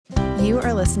You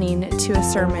are listening to a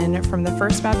sermon from the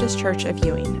First Baptist Church of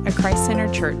Ewing, a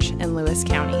Christ-centered church in Lewis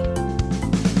County.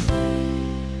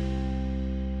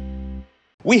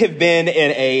 We have been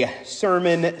in a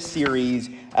sermon series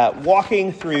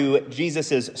walking through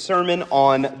Jesus' Sermon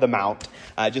on the Mount,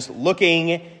 just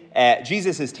looking at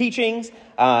Jesus' teachings,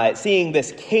 seeing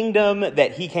this kingdom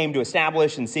that he came to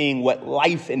establish and seeing what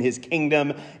life in his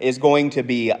kingdom is going to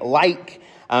be like.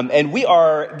 And we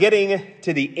are getting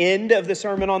to the end of the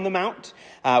Sermon on the Mount.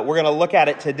 We're going to look at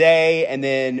it today, and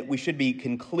then we should be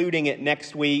concluding it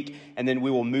next week, and then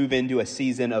we will move into a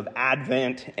season of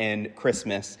Advent and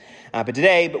Christmas. But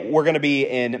today, we're going to be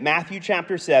in Matthew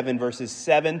chapter 7, verses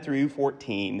 7 through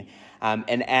 14.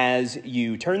 And as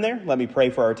you turn there, let me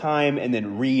pray for our time, and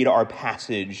then read our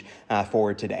passage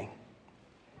for today.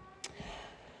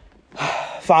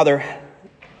 Father,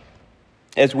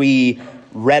 as we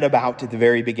read about at the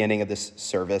very beginning of this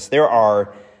service, there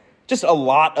are just a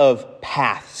lot of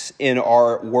paths in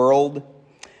our world,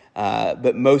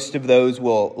 but most of those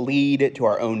will lead to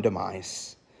our own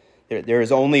demise. There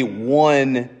is only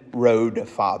one road,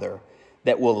 Father,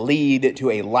 that will lead to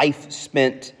a life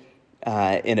spent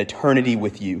in eternity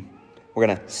with you. We're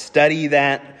going to study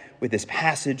that with this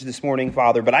passage this morning,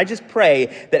 Father, but I just pray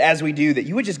that as we do, that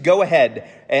you would just go ahead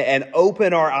and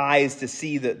open our eyes to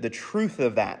see the truth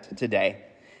of that today.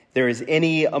 If there is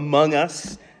any among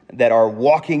us that are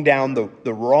walking down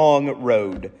the wrong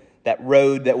road, that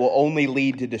road that will only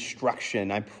lead to destruction,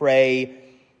 I pray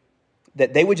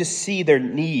that they would just see their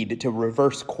need to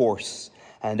reverse course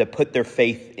and to put their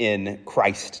faith in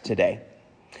Christ today.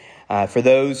 For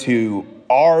those who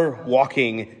are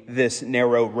walking this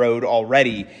narrow road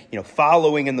already,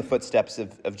 following in the footsteps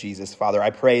of Jesus, Father, I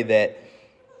pray that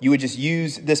you would just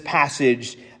use this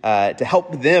passage to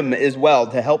help them as well,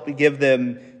 to help give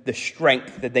them the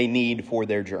strength that they need for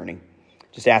their journey.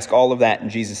 Just ask all of that in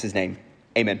Jesus' name.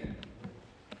 Amen.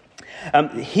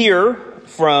 Hear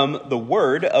from the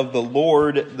word of the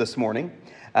Lord this morning,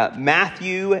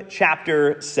 Matthew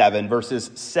chapter 7, verses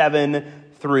 7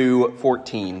 through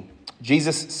 14.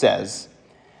 Jesus says,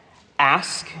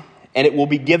 "Ask, and it will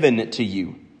be given to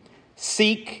you.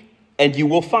 Seek, and you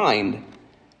will find.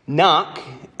 Knock,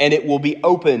 and it will be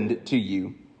opened to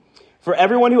you. For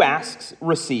everyone who asks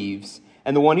receives,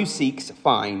 and the one who seeks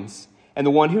finds, and the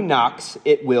one who knocks,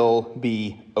 it will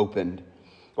be opened.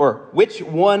 Or which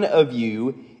one of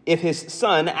you, if his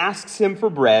son asks him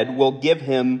for bread, will give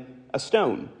him a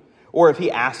stone? Or if he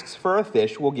asks for a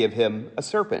fish, will give him a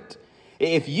serpent?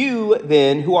 If you,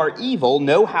 then, who are evil,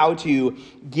 know how to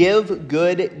give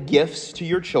good gifts to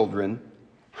your children,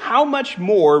 how much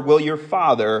more will your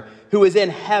Father, who is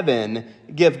in heaven,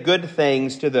 give good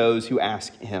things to those who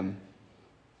ask him?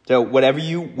 So whatever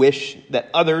you wish that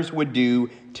others would do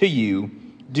to you,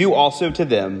 do also to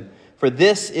them, for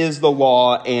this is the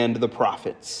law and the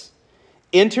prophets.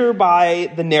 Enter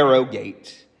by the narrow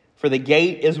gate, for the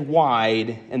gate is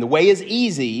wide, and the way is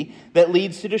easy that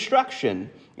leads to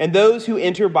destruction, and those who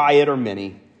enter by it are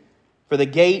many. For the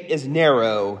gate is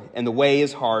narrow, and the way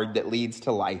is hard that leads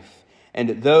to life,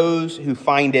 and those who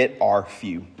find it are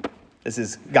few." This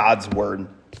is God's word.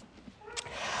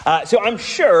 So I'm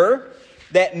sure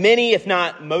that many, if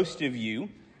not most of you,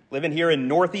 living here in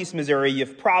Northeast Missouri,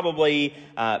 you've probably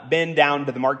been down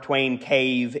to the Mark Twain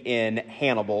Cave in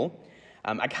Hannibal.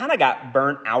 I kind of got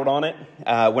burnt out on it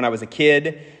when I was a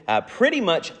kid. Pretty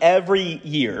much every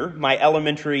year, my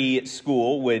elementary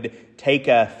school would take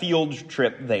a field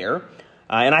trip there.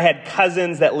 And I had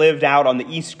cousins that lived out on the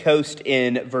East Coast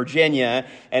in Virginia.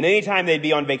 And anytime they'd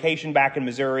be on vacation back in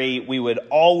Missouri, we would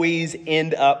always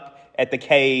end up at the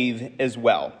cave as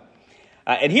well.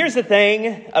 And here's the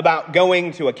thing about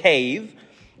going to a cave,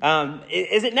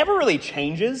 is it never really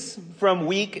changes from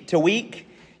week to week.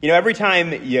 Every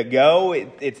time you go,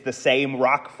 it's the same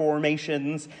rock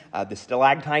formations. The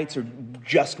stalactites are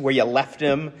just where you left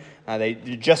them. They're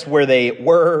just where they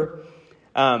were.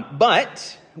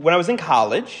 But when I was in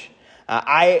college,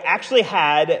 I actually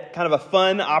had kind of a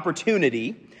fun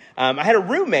opportunity. I had a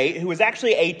roommate who was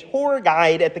actually a tour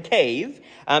guide at the cave.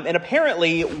 And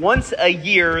apparently, once a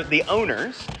year, the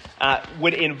owners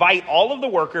would invite all of the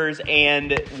workers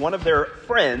and one of their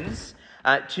friends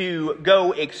to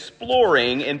go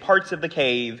exploring in parts of the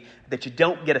cave that you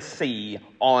don't get to see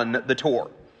on the tour.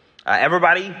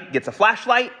 Everybody gets a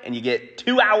flashlight, and you get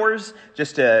 2 hours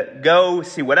just to go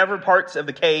see whatever parts of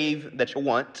the cave that you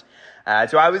want.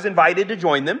 So I was invited to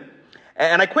join them,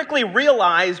 and I quickly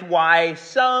realized why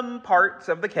some parts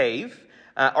of the cave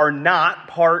are not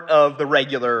part of the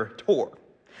regular tour,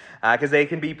 because they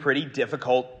can be pretty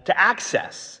difficult to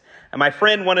access. And my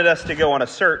friend wanted us to go on a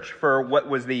search for what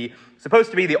was the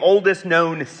supposed to be the oldest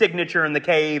known signature in the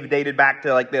cave, dated back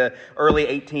to like the early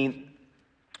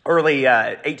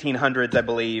 1800s, I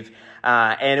believe.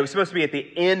 And it was supposed to be at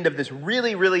the end of this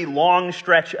really, really long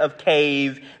stretch of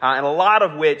cave, and a lot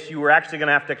of which you were actually going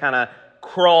to have to kind of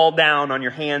crawl down on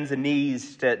your hands and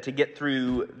knees to get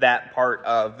through that part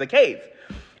of the cave.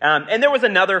 And there was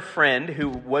another friend who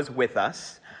was with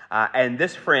us, and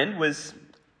this friend was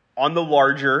on the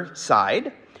larger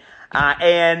side.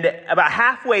 And about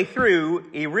halfway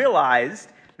through, he realized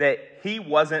that he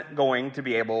wasn't going to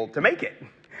be able to make it.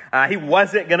 He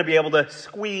wasn't going to be able to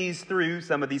squeeze through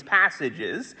some of these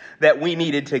passages that we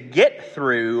needed to get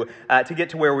through to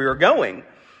get to where we were going.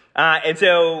 And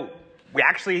so we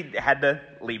actually had to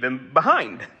leave him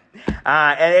behind.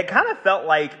 And it kind of felt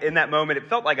like, in that moment, it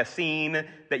felt like a scene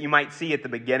that you might see at the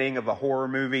beginning of a horror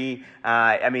movie.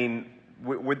 I mean,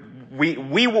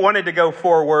 we wanted to go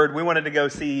forward. We wanted to go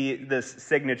see this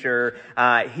signature.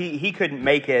 He couldn't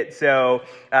make it. So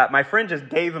my friend just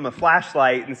gave him a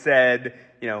flashlight and said,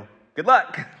 good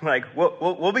luck. Like,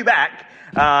 we'll be back.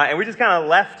 And we just kind of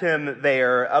left him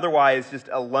there, otherwise just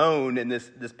alone in this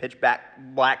pitch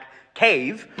black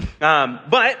cave.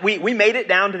 But we made it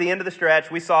down to the end of the stretch.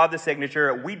 We saw the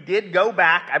signature. We did go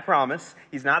back, I promise.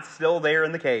 He's not still there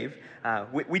in the cave.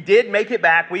 We did make it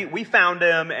back. We found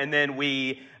him, and then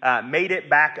we made it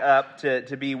back up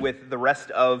to be with the rest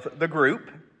of the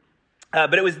group.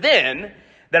 But it was then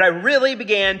that I really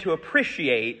began to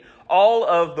appreciate all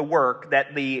of the work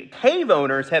that the cave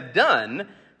owners have done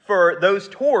for those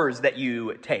tours that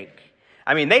you take.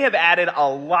 I mean, they have added a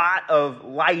lot of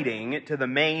lighting to the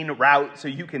main route so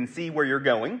you can see where you're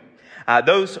going.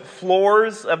 Those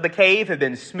floors of the cave have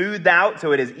been smoothed out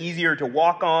so it is easier to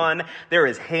walk on. There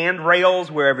is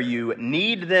handrails wherever you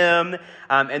need them.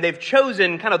 And they've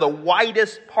chosen kind of the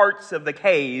widest parts of the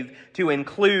cave to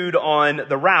include on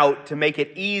the route to make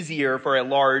it easier for a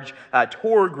large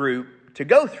tour group to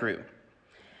go through.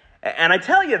 And I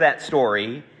tell you that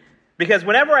story because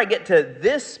whenever I get to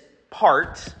this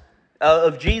part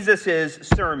of Jesus'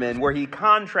 sermon where he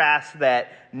contrasts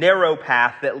that narrow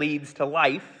path that leads to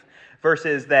life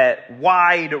versus that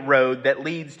wide road that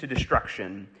leads to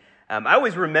destruction, I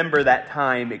always remember that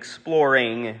time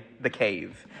exploring the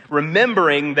cave,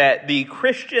 remembering that the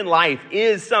Christian life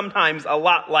is sometimes a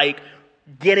lot like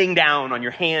getting down on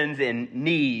your hands and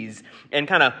knees and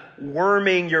kind of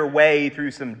worming your way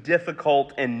through some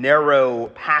difficult and narrow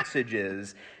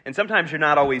passages. And sometimes you're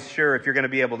not always sure if you're going to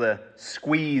be able to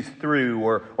squeeze through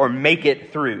or make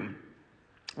it through.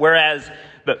 Whereas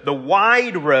the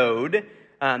wide road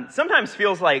sometimes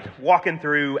feels like walking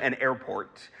through an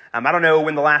airport. I don't know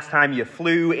when the last time you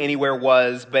flew anywhere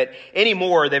was, but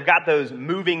anymore they've got those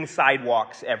moving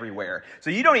sidewalks everywhere. So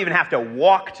you don't even have to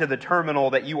walk to the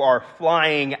terminal that you are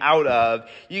flying out of.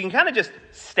 You can kind of just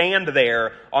stand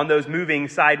there on those moving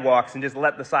sidewalks and just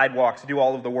let the sidewalks do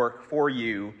all of the work for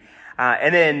you.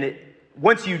 And then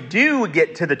once you do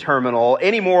get to the terminal,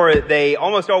 anymore, they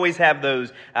almost always have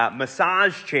those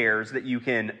massage chairs that you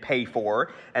can pay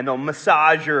for, and they'll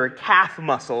massage your calf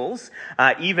muscles,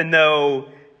 even though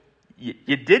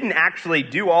you didn't actually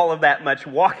do all of that much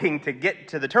walking to get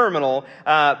to the terminal,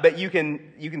 but you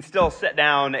can still sit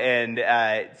down in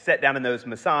those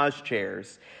massage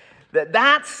chairs.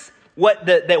 That's what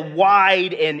the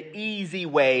wide and easy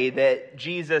way that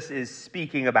Jesus is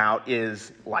speaking about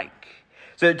is like.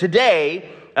 So today,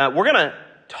 we're going to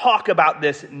talk about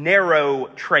this narrow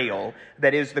trail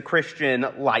that is the Christian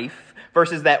life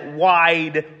versus that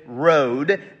wide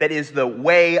road that is the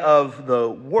way of the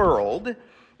world.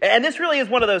 And this really is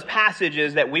one of those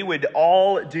passages that we would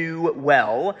all do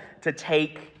well to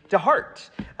take to heart,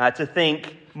 to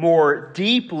think more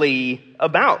deeply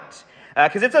about.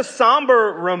 Because it's a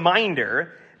somber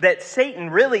reminder that Satan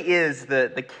really is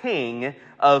the king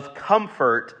of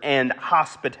comfort and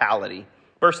hospitality.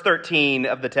 Verse 13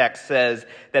 of the text says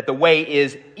that the way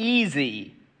is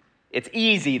easy. It's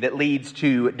easy that leads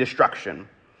to destruction.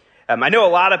 I know a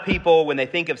lot of people, when they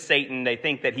think of Satan, they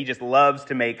think that he just loves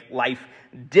to make life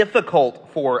difficult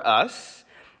for us.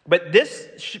 But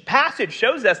this passage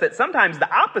shows us that sometimes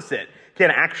the opposite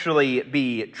can actually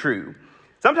be true.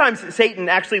 Sometimes Satan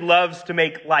actually loves to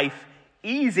make life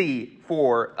easy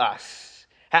for us.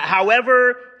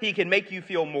 However he can make you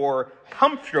feel more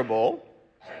comfortable,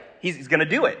 he's going to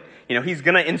do it. He's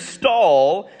going to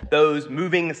install those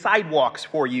moving sidewalks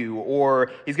for you,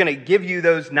 or he's going to give you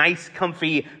those nice,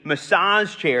 comfy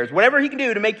massage chairs. Whatever he can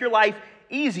do to make your life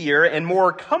easier and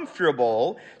more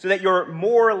comfortable so that you're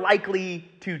more likely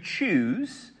to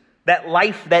choose that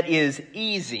life that is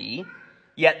easy,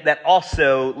 yet that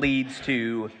also leads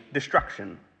to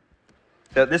destruction.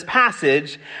 So this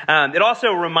passage, it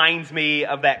also reminds me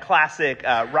of that classic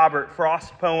Robert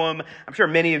Frost poem. I'm sure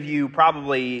many of you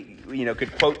probably,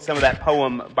 could quote some of that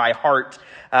poem by heart.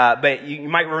 But you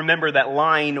might remember that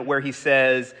line where he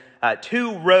says,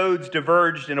 2 roads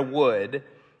diverged in a wood,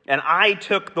 and I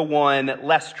took the one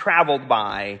less traveled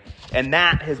by, and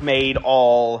that has made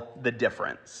all the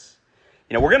difference.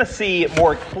 We're going to see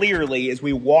more clearly as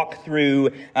we walk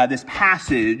through this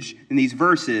passage in these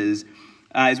verses,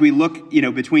 as we look,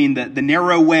 between the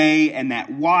narrow way and that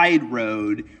wide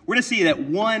road, we're going to see that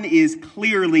one is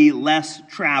clearly less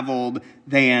traveled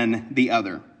than the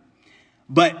other.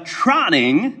 But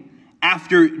trotting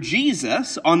after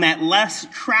Jesus on that less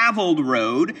traveled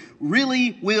road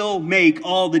really will make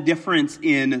all the difference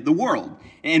in the world.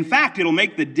 In fact, it'll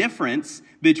make the difference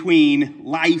between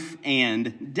life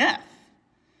and death.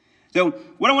 So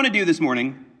what I want to do this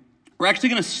morning, we're actually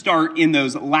going to start in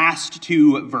those last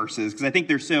 2 verses because I think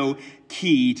they're so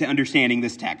key to understanding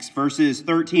this text. Verses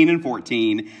 13 and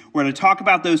 14, we're going to talk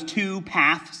about those 2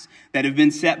 paths that have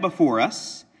been set before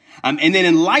us. And then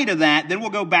in light of that, then we'll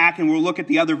go back and we'll look at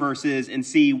the other verses and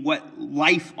see what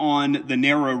life on the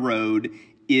narrow road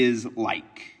is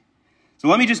like. So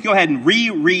let me just go ahead and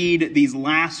reread these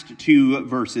last 2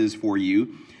 verses for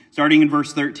you. Starting in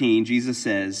verse 13, Jesus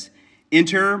says,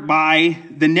 "Enter by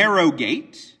the narrow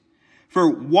gate, for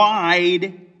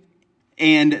wide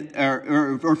and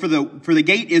for the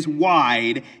gate is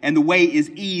wide and the way is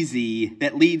easy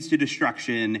that leads to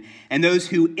destruction, and those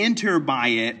who enter by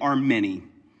it are many.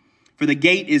 For the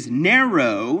gate is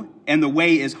narrow and the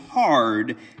way is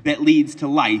hard that leads to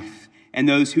life, and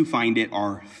those who find it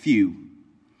are few."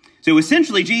 So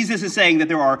essentially, Jesus is saying that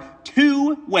there are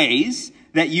 2 ways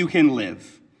that you can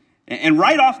live. And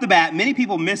right off the bat, many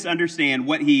people misunderstand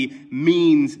what he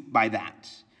means by that.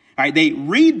 All right, they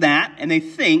read that and they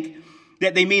think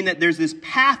that they mean that there's this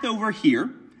path over here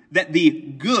that the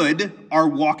good are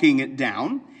walking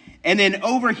down. And then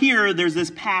over here, there's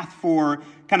this path for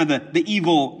kind of the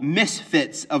evil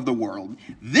misfits of the world.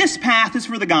 This path is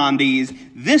for the Gandhis.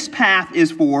 This path is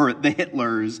for the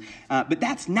Hitlers. But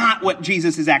that's not what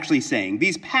Jesus is actually saying.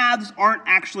 These paths aren't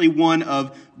actually one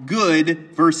of good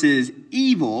versus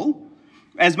evil,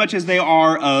 as much as they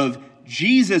are of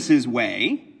Jesus's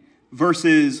way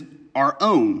versus our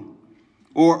own,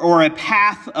 or a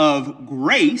path of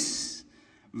grace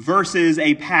versus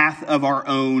a path of our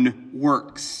own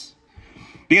works.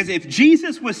 Because if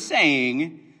Jesus was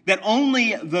saying that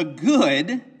only the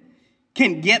good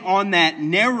can get on that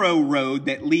narrow road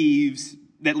that leads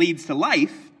to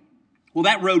life, well,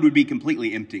 that road would be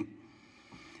completely empty. All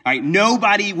right,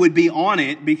 nobody would be on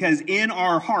it because in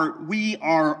our heart, we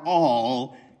are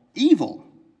all evil.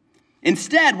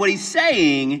 Instead, what he's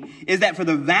saying is that for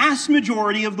the vast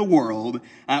majority of the world,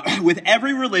 with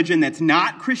every religion that's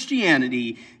not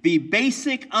Christianity, the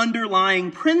basic underlying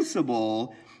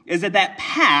principle is that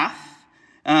path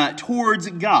towards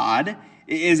God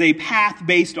is a path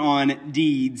based on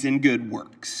deeds and good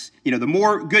works. The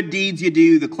more good deeds you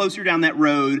do, the closer down that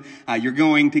road you're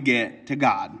going to get to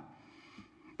God.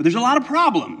 But there's a lot of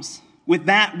problems with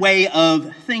that way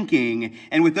of thinking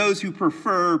and with those who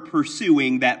prefer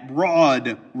pursuing that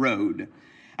broad road.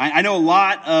 I know a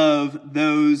lot of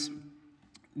those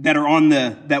that are on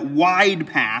that wide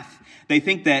path. They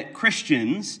think that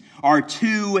Christians are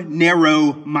too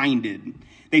narrow-minded.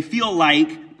 They feel like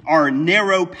our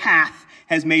narrow path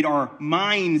has made our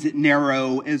minds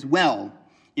narrow as well.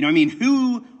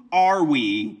 Who are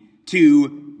we to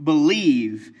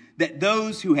believe that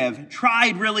those who have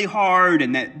tried really hard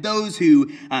and that those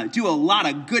who do a lot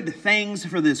of good things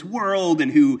for this world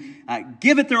and who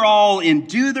give it their all and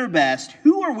do their best,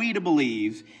 who are we to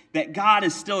believe that God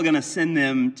is still going to send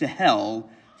them to hell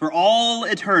for all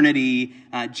eternity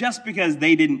just because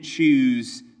they didn't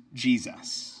choose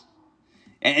Jesus?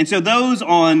 And so those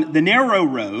on the narrow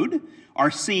road are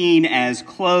seen as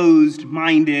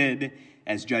closed-minded,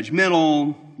 as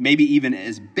judgmental, maybe even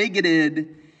as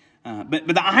bigoted. But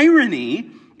the irony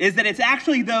is that it's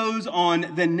actually those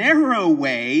on the narrow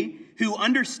way who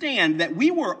understand that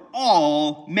we were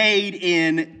all made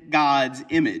in God's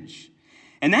image.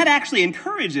 And that actually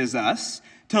encourages us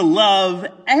to love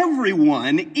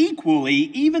everyone equally,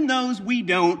 even those we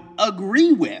don't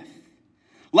agree with.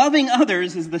 Loving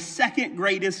others is the second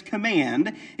greatest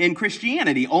command in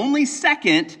Christianity, only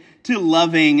second to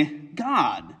loving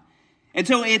God. And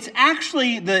so it's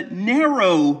actually the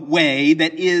narrow way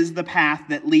that is the path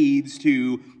that leads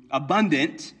to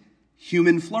abundant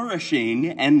human flourishing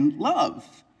and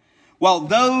love. While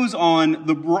those on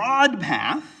the broad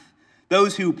path,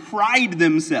 those who pride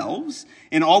themselves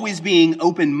in always being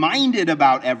open-minded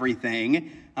about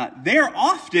everything, they're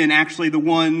often actually the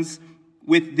ones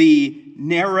with the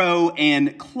narrow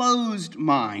and closed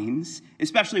minds,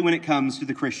 especially when it comes to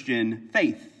the Christian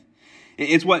faith.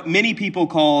 It's what many people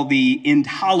call the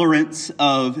intolerance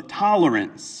of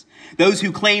tolerance. Those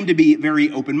who claim to be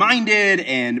very open-minded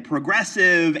and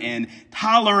progressive and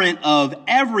tolerant of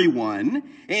everyone,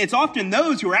 it's often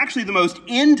those who are actually the most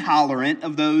intolerant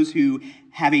of those who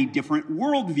have a different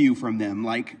worldview from them,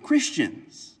 like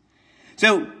Christians.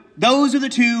 So those are the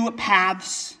two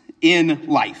paths in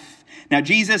life. Now,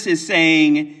 Jesus is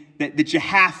saying that you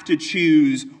have to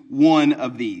choose one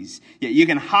of these. You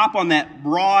can hop on that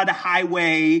broad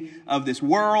highway of this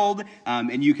world,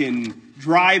 and you can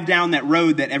drive down that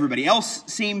road that everybody else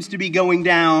seems to be going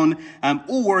down,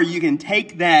 or you can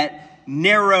take that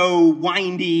narrow,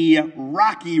 windy,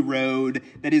 rocky road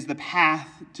that is the path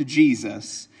to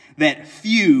Jesus that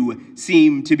few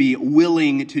seem to be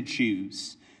willing to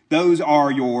choose. Those are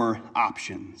your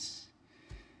options.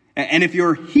 And if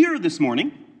you're here this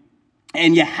morning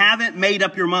and you haven't made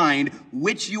up your mind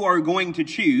which you are going to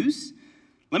choose,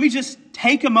 let me just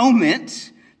take a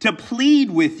moment to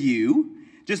plead with you,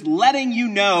 just letting you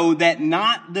know that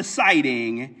not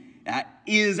deciding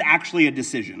is actually a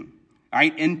decision. All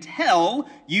right, until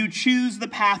you choose the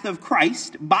path of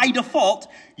Christ, by default,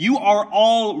 you are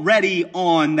already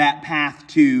on that path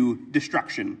to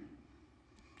destruction.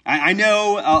 I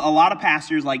know a lot of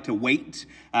pastors like to wait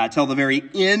till the very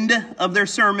end of their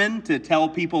sermon to tell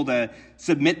people to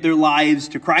submit their lives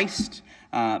to Christ.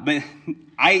 But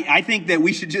I think that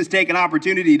we should just take an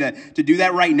opportunity to do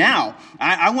that right now.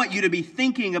 I want you to be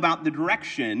thinking about the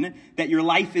direction that your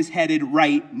life is headed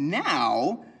right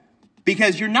now,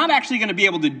 because you're not actually going to be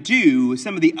able to do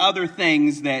some of the other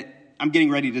things that I'm getting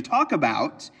ready to talk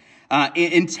about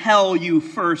until you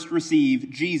first receive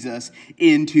Jesus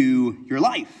into your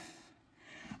life.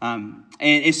 And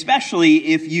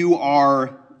especially if you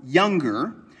are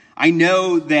younger, I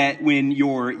know that when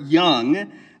you're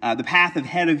young, the path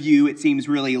ahead of you, it seems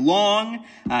really long.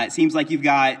 It seems like you've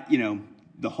got,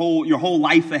 your whole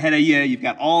life ahead of you. You've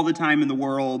got all the time in the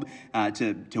world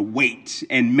to wait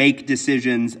and make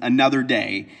decisions another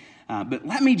day. But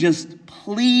let me just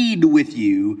plead with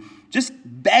you, just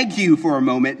beg you for a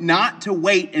moment not to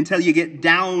wait until you get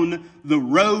down the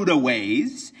road a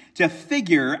ways to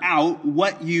figure out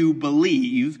what you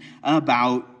believe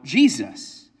about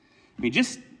Jesus. I mean,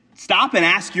 just stop and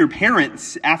ask your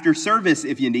parents after service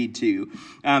if you need to.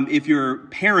 If your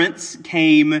parents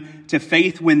came to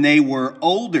faith when they were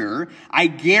older, I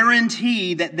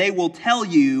guarantee that they will tell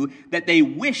you that they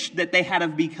wish that they had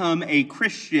have become a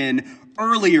Christian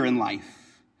earlier in life.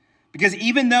 Because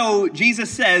even though Jesus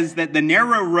says that the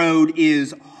narrow road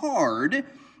is hard,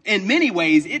 in many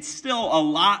ways, it's still a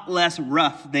lot less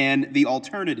rough than the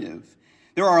alternative.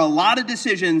 There are a lot of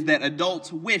decisions that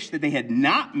adults wish that they had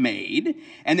not made,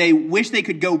 and they wish they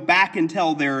could go back and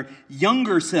tell their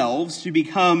younger selves to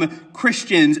become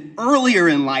Christians earlier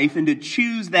in life and to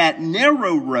choose that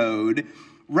narrow road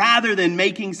rather than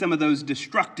making some of those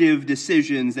destructive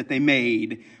decisions that they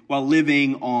made while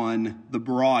living on the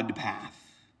broad path.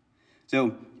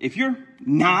 So if you're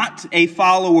not a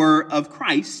follower of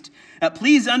Christ,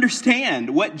 please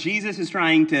understand what Jesus is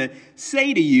trying to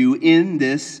say to you in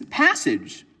this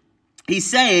passage. He's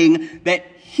saying that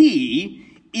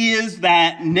he is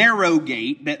that narrow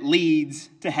gate that leads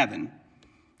to heaven.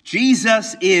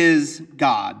 Jesus is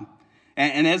God.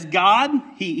 And as God,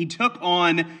 he took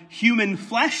on human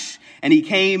flesh, and he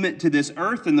came to this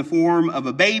earth in the form of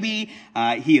a baby.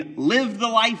 He lived the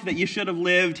life that you should have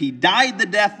lived. He died the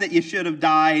death that you should have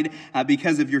died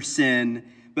because of your sin.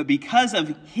 But because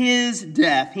of his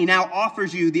death, he now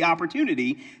offers you the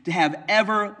opportunity to have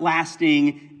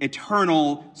everlasting,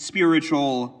 eternal,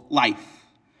 spiritual life.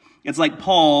 It's like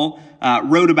Paul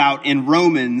wrote about in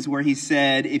Romans, where he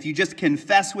said, if you just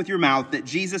confess with your mouth that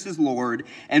Jesus is Lord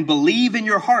and believe in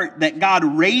your heart that God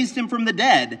raised him from the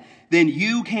dead, then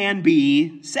you can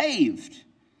be saved.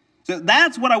 So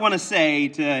that's what I want to say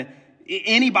to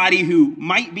anybody who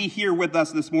might be here with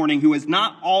us this morning who is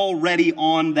not already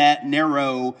on that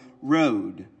narrow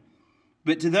road.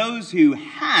 But to those who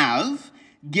have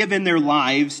given their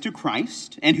lives to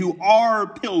Christ and who are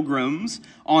pilgrims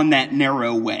on that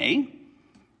narrow way,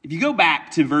 if you go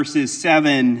back to verses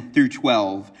 7 through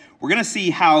 12, we're going to see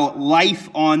how life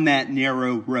on that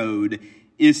narrow road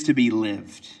is to be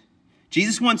lived.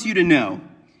 Jesus wants you to know,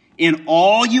 in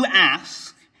all you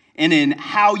ask and in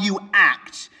how you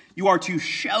act, you are to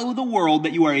show the world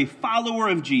that you are a follower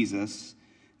of Jesus,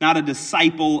 not a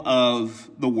disciple of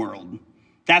the world.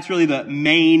 That's really the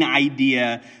main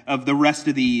idea of the rest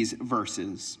of these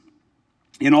verses.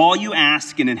 In all you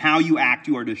ask and in how you act,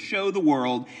 you are to show the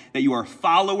world that you are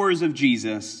followers of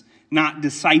Jesus, not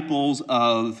disciples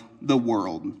of the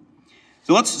world.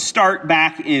 So let's start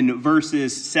back in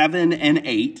verses 7 and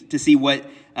 8 to see what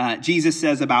Jesus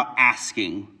says about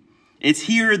asking. It's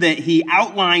here that he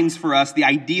outlines for us the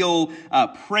ideal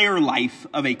prayer life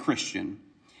of a Christian.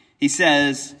 He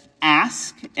says,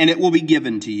 ask and it will be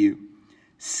given to you.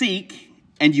 Seek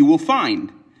and you will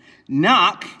find.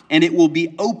 Knock and it will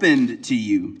be opened to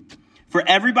you. For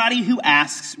everybody who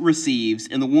asks receives,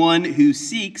 and the one who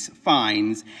seeks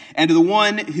finds, and to the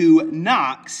one who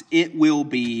knocks it will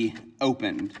be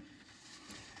opened.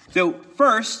 So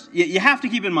first, you have to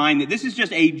keep in mind that this is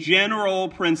just a general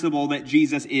principle that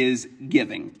Jesus is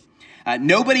giving.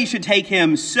 Nobody should take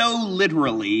him so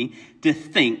literally to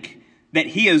think that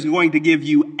he is going to give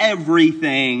you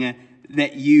everything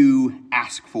that you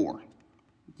ask for.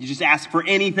 You just ask for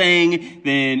anything,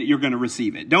 then you're going to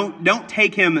receive it. Don't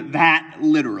take him that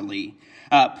literally.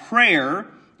 Prayer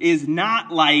is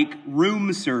not like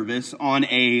room service on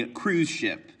a cruise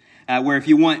ship, where if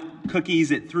you want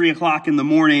cookies at 3 o'clock in the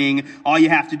morning, all you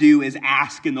have to do is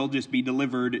ask and they'll just be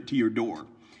delivered to your door.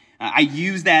 I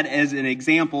use that as an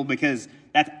example because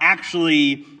that's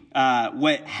actually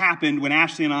what happened when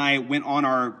Ashley and I went on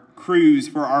our cruise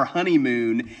for our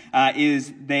honeymoon.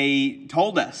 Is they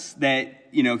told us that,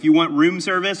 if you want room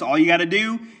service, all you got to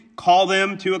do, call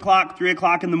them 2 o'clock, 3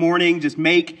 o'clock in the morning. Just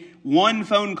make one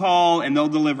phone call and they'll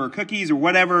deliver cookies or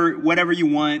whatever you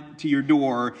want to your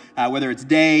door, whether it's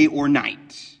day or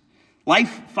night.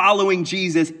 Life following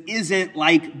Jesus isn't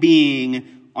like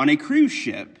being on a cruise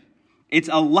ship. It's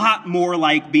a lot more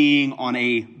like being on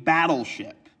a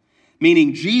battleship,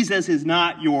 meaning Jesus is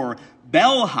not your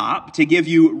bellhop to give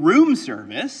you room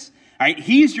service. All right,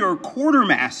 he's your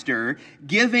quartermaster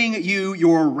giving you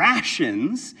your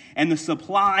rations and the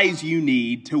supplies you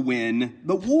need to win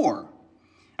the war. All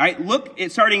right, look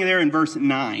at starting there in verse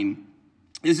 9.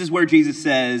 This is where Jesus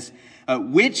says,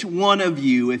 which one of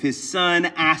you, if his son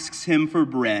asks him for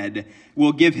bread,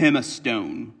 will give him a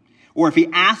stone? Or if he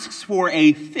asks for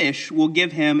a fish, will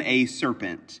give him a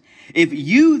serpent? If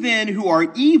you then, who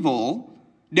are evil,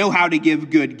 know how to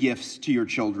give good gifts to your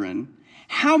children,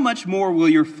 how much more will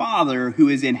your Father who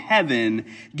is in heaven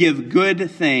give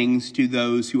good things to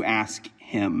those who ask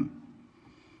him?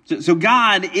 So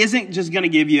God isn't just going to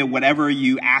give you whatever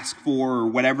you ask for or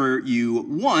whatever you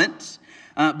want,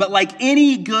 but like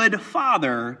any good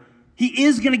father, he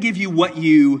is going to give you what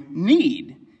you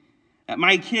need.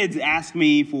 My kids ask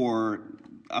me for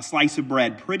a slice of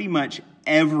bread pretty much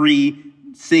every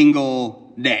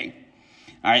single day.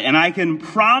 All right, and I can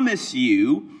promise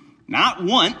you, not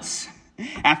once,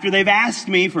 after they've asked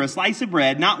me for a slice of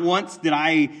bread, not once did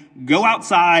I go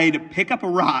outside, pick up a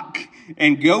rock,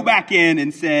 and go back in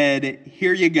and said,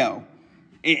 here you go,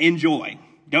 enjoy.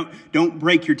 Don't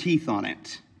break your teeth on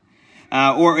it.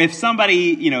 Or if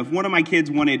somebody, if one of my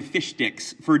kids wanted fish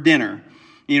sticks for dinner,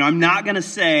 I'm not going to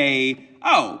say,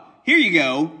 oh, here you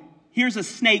go, here's a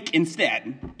snake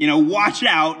instead. Watch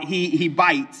out, he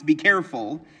bites, be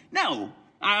careful. No,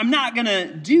 I'm not going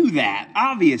to do that,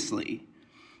 obviously.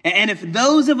 And if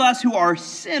those of us who are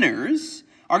sinners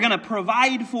are going to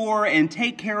provide for and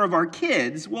take care of our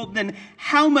kids, well, then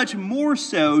how much more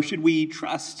so should we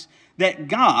trust that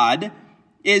God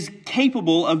is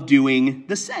capable of doing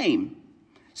the same?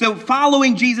 So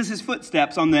following Jesus'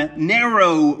 footsteps on the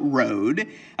narrow road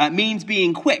means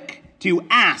being quick to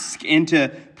ask and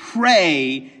to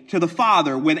pray to the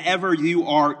Father whenever you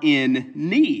are in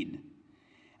need.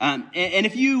 And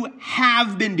if you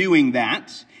have been doing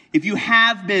that, if you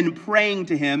have been praying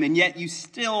to him and yet you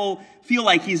still feel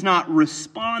like he's not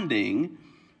responding,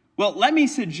 well, let me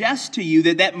suggest to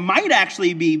you that might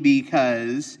actually be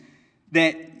because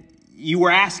that you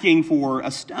were asking for a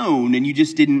stone and you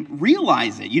just didn't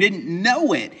realize it. You didn't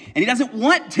know it. And he doesn't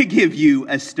want to give you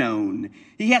a stone.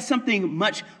 He has something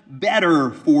much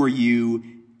better for you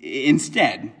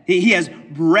instead. He has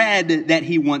bread that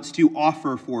he wants to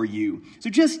offer for you. So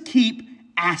just keep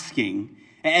asking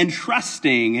and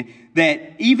trusting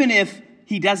that even if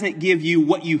he doesn't give you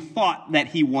what you thought that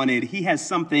he wanted, he has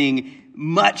something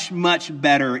much, much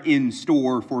better in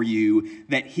store for you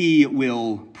that he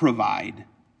will provide.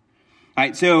 All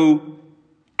right, so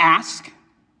ask,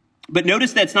 but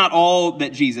notice that's not all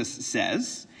that Jesus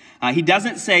says. He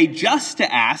doesn't say just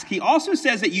to ask. He also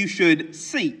says that you should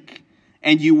seek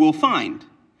and you will find.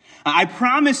 I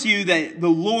promise you that the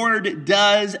Lord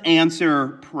does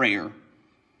answer prayer.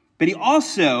 But he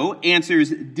also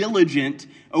answers diligent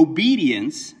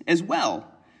obedience as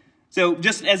well. So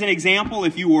just as an example,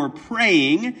 if you were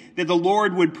praying that the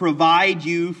Lord would provide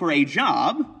you for a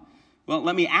job, Well,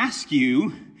 let me ask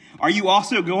you, are you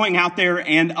also going out there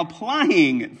and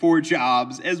applying for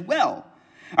jobs as well?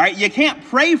 All right, you can't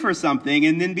pray for something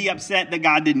and then be upset that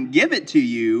God didn't give it to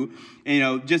you.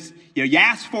 You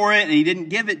asked for it and he didn't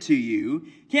give it to you.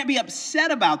 You can't be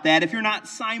upset about that if you're not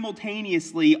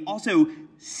simultaneously also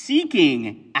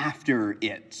seeking after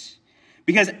it.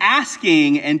 Because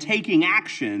asking and taking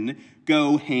action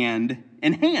go hand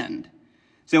in hand.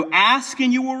 So ask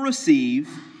and you will receive,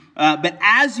 but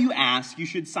as you ask, you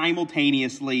should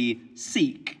simultaneously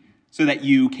seek so that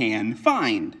you can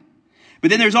find. But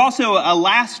then there's also a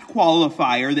last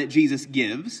qualifier that Jesus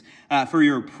gives for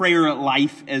your prayer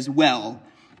life as well.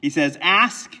 He says,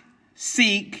 ask,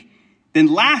 seek, then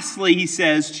lastly, he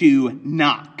says to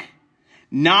knock.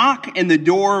 Knock and the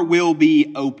door will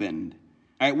be opened.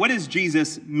 All right, what does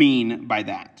Jesus mean by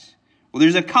that? Well,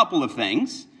 there's a couple of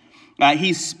things.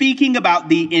 He's speaking about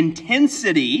the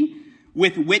intensity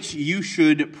with which you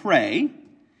should pray.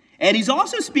 And he's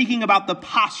also speaking about the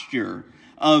posture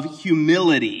of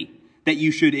humility that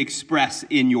you should express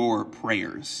in your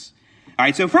prayers. All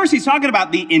right, so first he's talking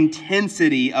about the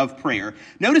intensity of prayer.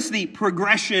 Notice the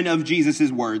progression of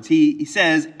Jesus' words. He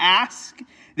says, ask,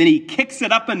 then he kicks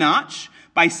it up a notch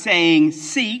by saying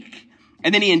seek,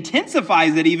 and then he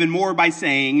intensifies it even more by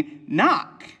saying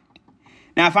knock.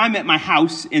 Now, if I'm at my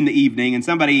house in the evening and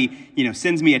somebody,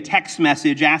 sends me a text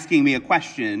message asking me a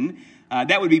question,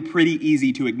 that would be pretty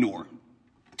easy to ignore.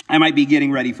 I might be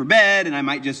getting ready for bed, and I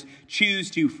might just choose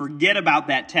to forget about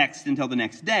that text until the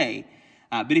next day.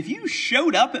 But if you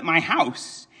showed up at my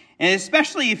house, and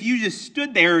especially if you just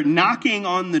stood there knocking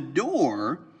on the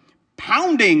door,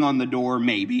 pounding on the door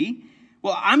maybe,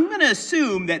 well, I'm going to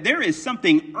assume that there is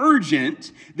something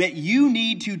urgent that you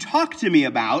need to talk to me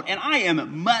about, and I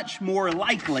am much more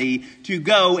likely to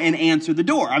go and answer the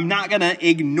door. I'm not going to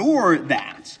ignore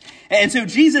that. And so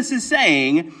Jesus is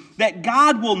saying that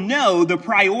God will know the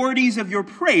priorities of your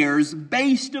prayers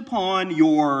based upon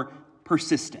your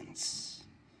persistence.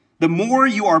 The more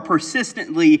you are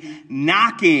persistently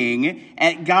knocking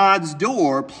at God's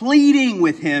door, pleading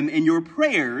with him in your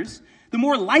prayers, the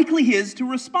more likely he is to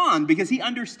respond because he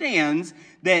understands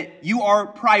that you are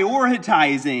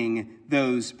prioritizing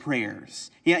those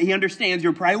prayers. He understands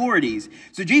your priorities.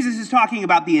 So Jesus is talking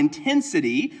about the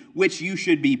intensity which you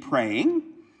should be praying.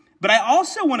 But I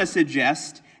also want to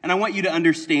suggest, and I want you to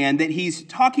understand, that he's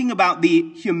talking about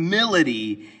the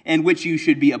humility in which you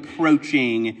should be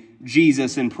approaching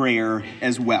Jesus in prayer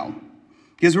as well.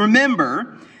 Because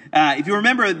remember, if you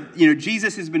remember,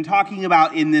 Jesus has been talking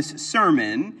about in this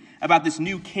sermon about this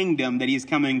new kingdom that he's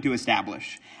coming to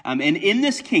establish. And in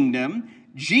this kingdom,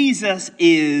 Jesus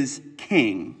is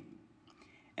king.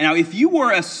 And now, if you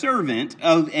were a servant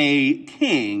of a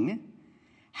king,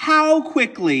 how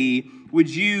quickly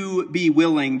would you be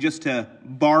willing just to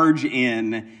barge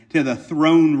in to the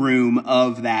throne room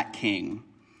of that king?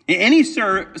 Any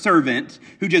servant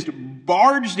who just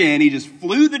barged in, he just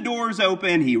flew the doors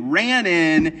open, he ran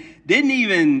in, didn't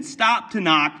even stop to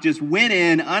knock, just went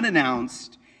in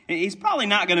unannounced, he's probably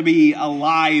not going to be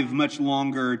alive much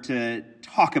longer to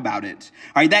talk about it.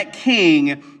 All right, that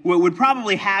king would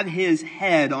probably have his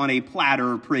head on a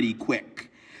platter pretty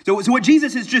quick. So what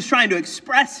Jesus is just trying to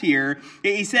express here,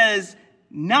 he says,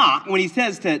 knock, when he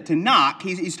says to knock,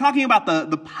 he's talking about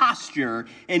the posture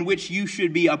in which you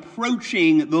should be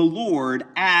approaching the Lord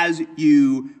as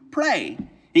you pray.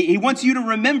 He wants you to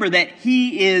remember that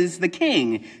he is the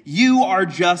king. You are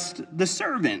just the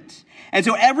servant. And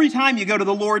so every time you go to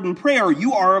the Lord in prayer,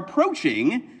 you are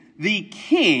approaching the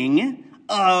king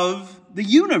of the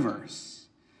universe.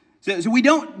 So we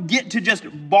don't get to just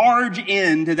barge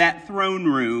into that throne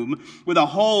room with a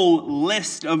whole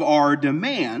list of our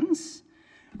demands.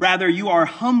 Rather, you are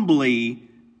humbly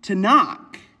to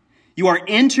knock. You are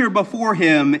enter before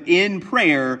him in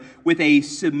prayer with a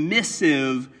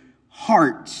submissive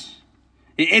heart.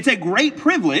 It's a great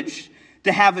privilege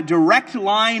to have a direct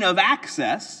line of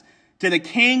access to the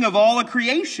king of all of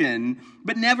creation,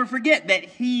 but never forget that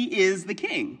he is the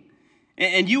king.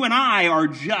 And you and I are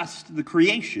just the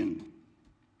creation.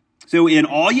 So in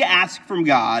all you ask from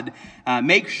God,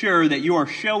 make sure that you are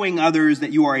showing others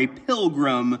that you are a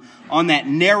pilgrim on that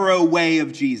narrow way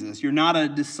of Jesus. You're not a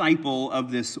disciple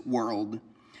of this world.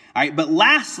 All right, but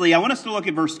lastly, I want us to look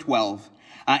at verse 12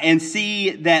 and see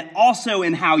that also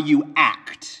in how you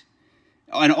act,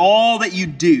 in all that you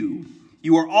do,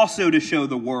 you are also to show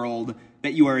the world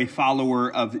that you are a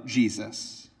follower of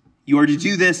Jesus. You are to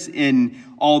do this in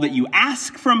all that you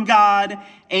ask from God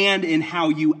and in how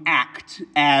you act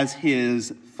as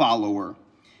his follower.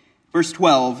 Verse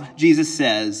 12, Jesus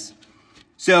says,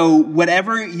 "So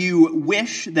whatever you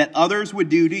wish that others would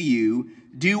do to you,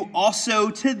 do also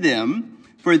to them,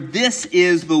 for this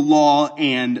is the law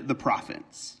and the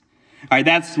prophets. All right,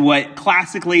 that's what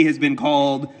classically has been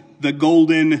called the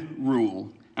golden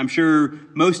rule. I'm sure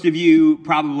most of you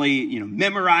probably,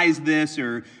 memorized this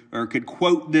or could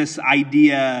quote this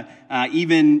idea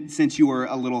even since you were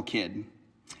a little kid.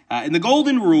 In the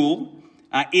golden rule,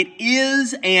 it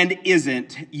is and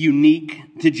isn't unique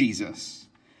to Jesus.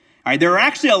 All right, there are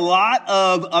actually a lot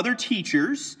of other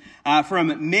teachers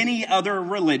from many other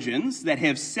religions that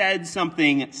have said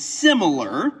something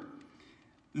similar,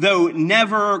 though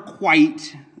never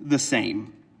quite the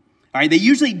same. All right, they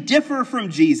usually differ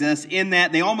from Jesus in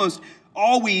that they almost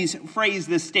always phrase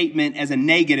this statement as a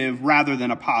negative rather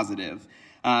than a positive.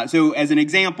 So as an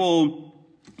example,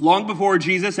 long before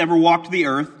Jesus ever walked the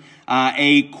earth,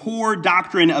 a core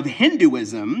doctrine of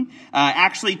Hinduism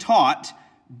actually taught,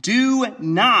 do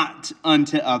not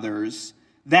unto others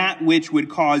that which would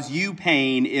cause you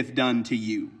pain if done to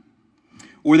you.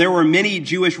 Or there were many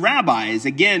Jewish rabbis,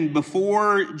 again,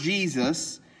 before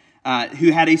Jesus,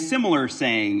 who had a similar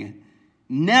saying,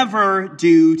 never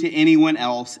do to anyone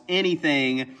else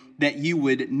anything that you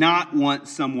would not want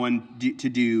someone to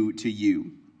do to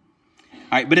you.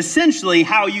 All right, but essentially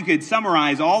how you could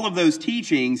summarize all of those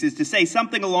teachings is to say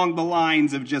something along the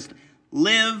lines of just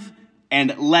live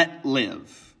and let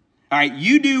live. All right,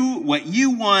 you do what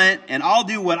you want and I'll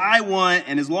do what I want,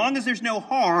 and as long as there's no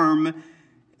harm,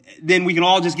 then we can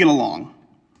all just get along.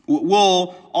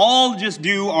 We'll all just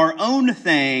do our own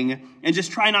thing and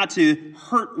just try not to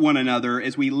hurt one another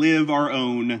as we live our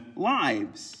own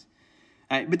lives.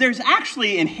 But there's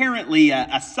actually inherently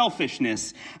a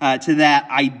selfishness to that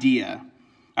idea.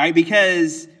 All right,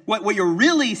 because what you're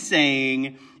really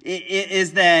saying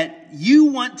is that you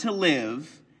want to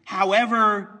live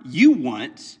however you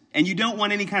want, and you don't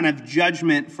want any kind of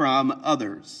judgment from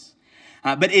others.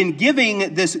 But in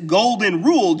giving this golden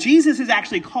rule, Jesus is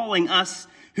actually calling us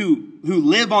who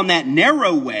live on that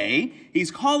narrow way,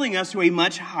 he's calling us to a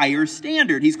much higher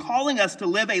standard. He's calling us to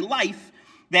live a life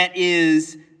that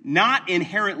is not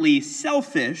inherently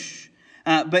selfish,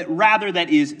 but rather that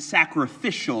is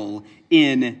sacrificial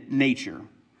in nature.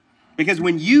 Because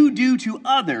when you do to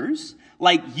others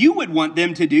like you would want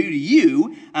them to do to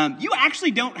you, you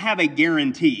actually don't have a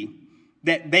guarantee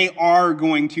that they are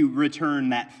going to return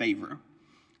that favor.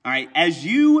 All right, as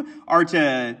you are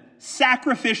to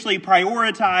sacrificially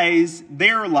prioritize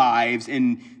their lives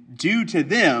and do to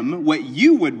them what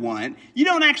you would want, you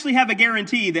don't actually have a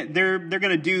guarantee that they're going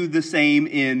to do the same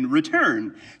in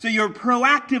return. So you're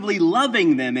proactively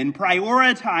loving them and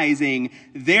prioritizing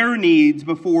their needs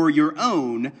before your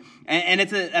own. And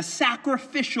it's a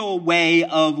sacrificial way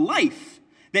of life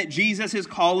that Jesus is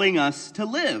calling us to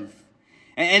live.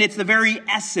 And it's the very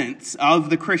essence of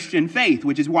the Christian faith,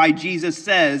 which is why Jesus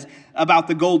says about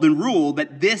the golden rule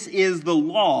that this is the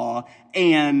law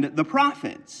and the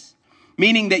prophets.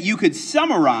 Meaning that you could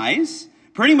summarize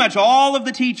pretty much all of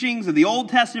the teachings of the Old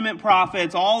Testament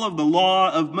prophets, all of the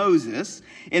law of Moses,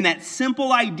 in that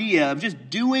simple idea of just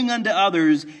doing unto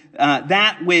others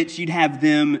that which you'd have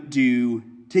them do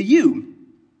to you.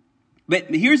 But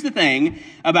here's the thing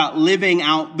about living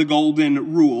out the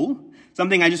golden rule.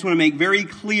 Something I just want to make very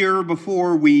clear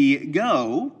before we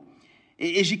go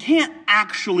is you can't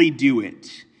actually do it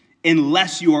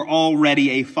unless you are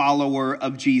already a follower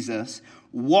of Jesus,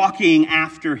 walking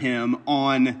after him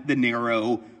on the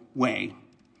narrow way.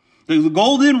 The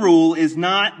golden rule is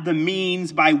not the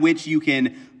means by which you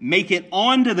can make it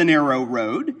onto the narrow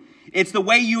road. It's the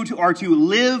way you are to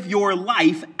live your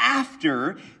life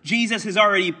after Jesus has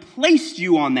already placed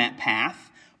you on that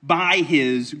path by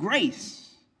his grace.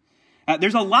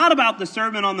 There's a lot about the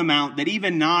Sermon on the Mount that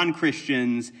even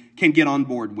non-Christians can get on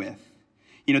board with.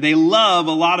 They love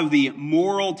a lot of the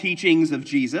moral teachings of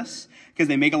Jesus because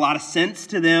they make a lot of sense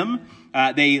to them.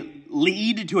 They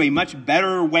lead to a much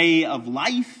better way of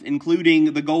life,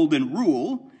 including the golden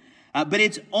rule. But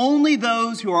it's only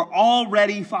those who are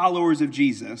already followers of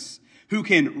Jesus who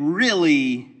can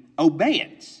really obey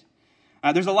it.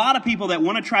 There's a lot of people that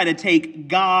want to try to take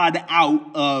God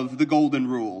out of the golden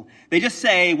rule. They just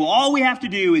say, well, all we have to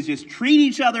do is just treat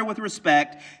each other with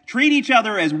respect, treat each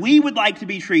other as we would like to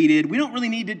be treated. We don't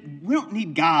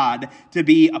need God to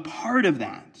be a part of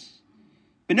that.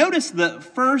 But notice the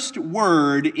first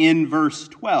word in verse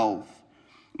 12.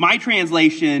 My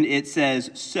translation, it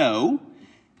says so.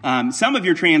 Some of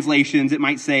your translations, it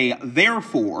might say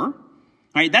therefore. All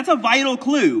right, that's a vital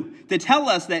clue to tell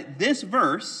us that this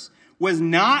verse was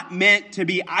not meant to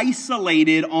be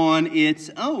isolated on its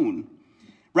own.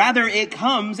 Rather, it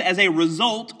comes as a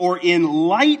result or in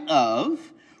light of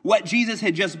what Jesus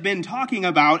had just been talking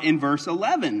about in verse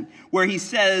 11, where he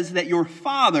says that your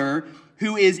Father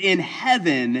who is in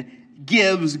heaven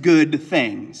gives good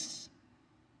things.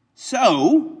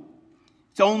 So,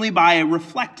 it's only by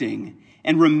reflecting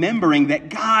and remembering that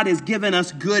God has given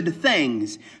us good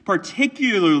things,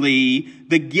 particularly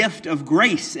the gift of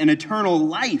grace and eternal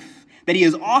life that he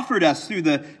has offered us through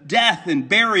the death and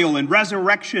burial and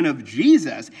resurrection of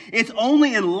Jesus. It's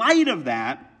only in light of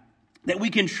that we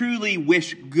can truly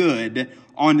wish good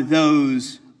on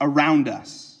those around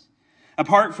us.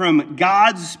 Apart from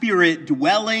God's Spirit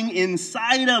dwelling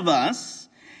inside of us,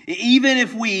 even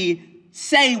if we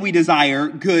say we desire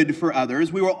good for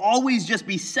others, we will always just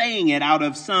be saying it out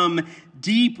of some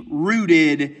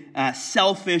deep-rooted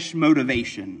selfish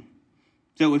motivation.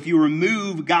 So if you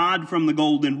remove God from the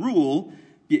golden rule,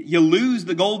 you lose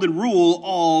the golden rule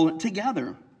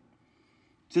altogether.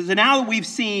 So now that we've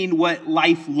seen what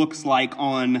life looks like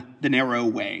on the narrow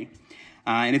way,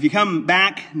 and if you come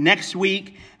back next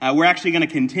week, we're actually going to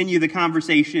continue the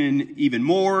conversation even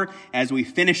more as we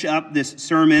finish up this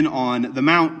Sermon on the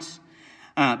Mount.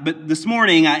 But this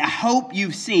morning, I hope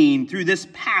you've seen through this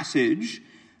passage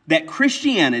that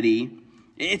Christianity,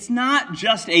 it's not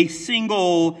just a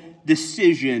single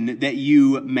decision that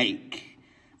you make.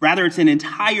 Rather, it's an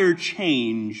entire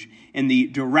change in the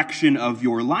direction of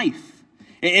your life.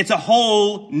 It's a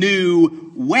whole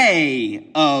new way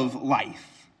of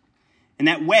life. And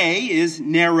that way is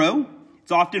narrow.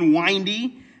 It's often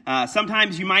windy.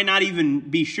 Sometimes you might not even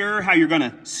be sure how you're going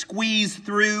to squeeze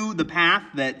through the path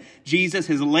that Jesus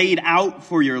has laid out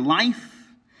for your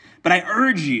life. But I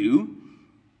urge you,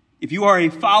 if you are a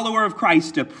follower of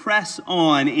Christ, to press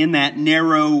on in that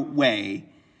narrow way,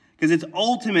 because it's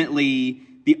ultimately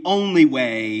the only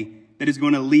way that is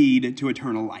going to lead to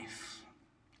eternal life.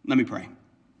 Let me pray.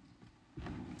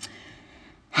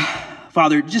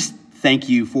 Father, just thank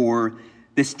you for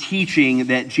this teaching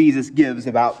that Jesus gives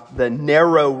about the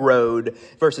narrow road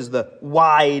versus the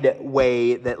wide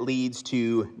way that leads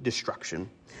to destruction.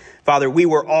 Father, we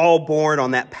were all born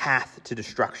on that path to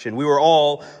destruction. We were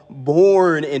all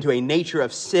born into a nature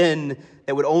of sin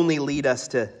that would only lead us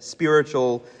to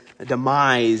spiritual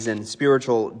demise and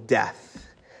spiritual death.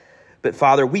 But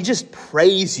Father, we just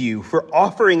praise you for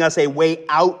offering us a way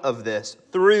out of this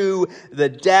through the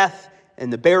death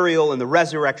and the burial and the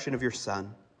resurrection of your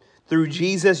Son. Through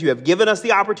Jesus, you have given us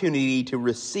the opportunity to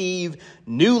receive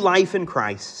new life in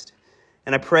Christ.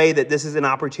 And I pray that this is an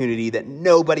opportunity that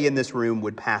nobody in this room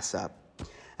would pass up.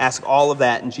 Ask all of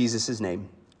that in Jesus' name.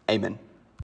 Amen.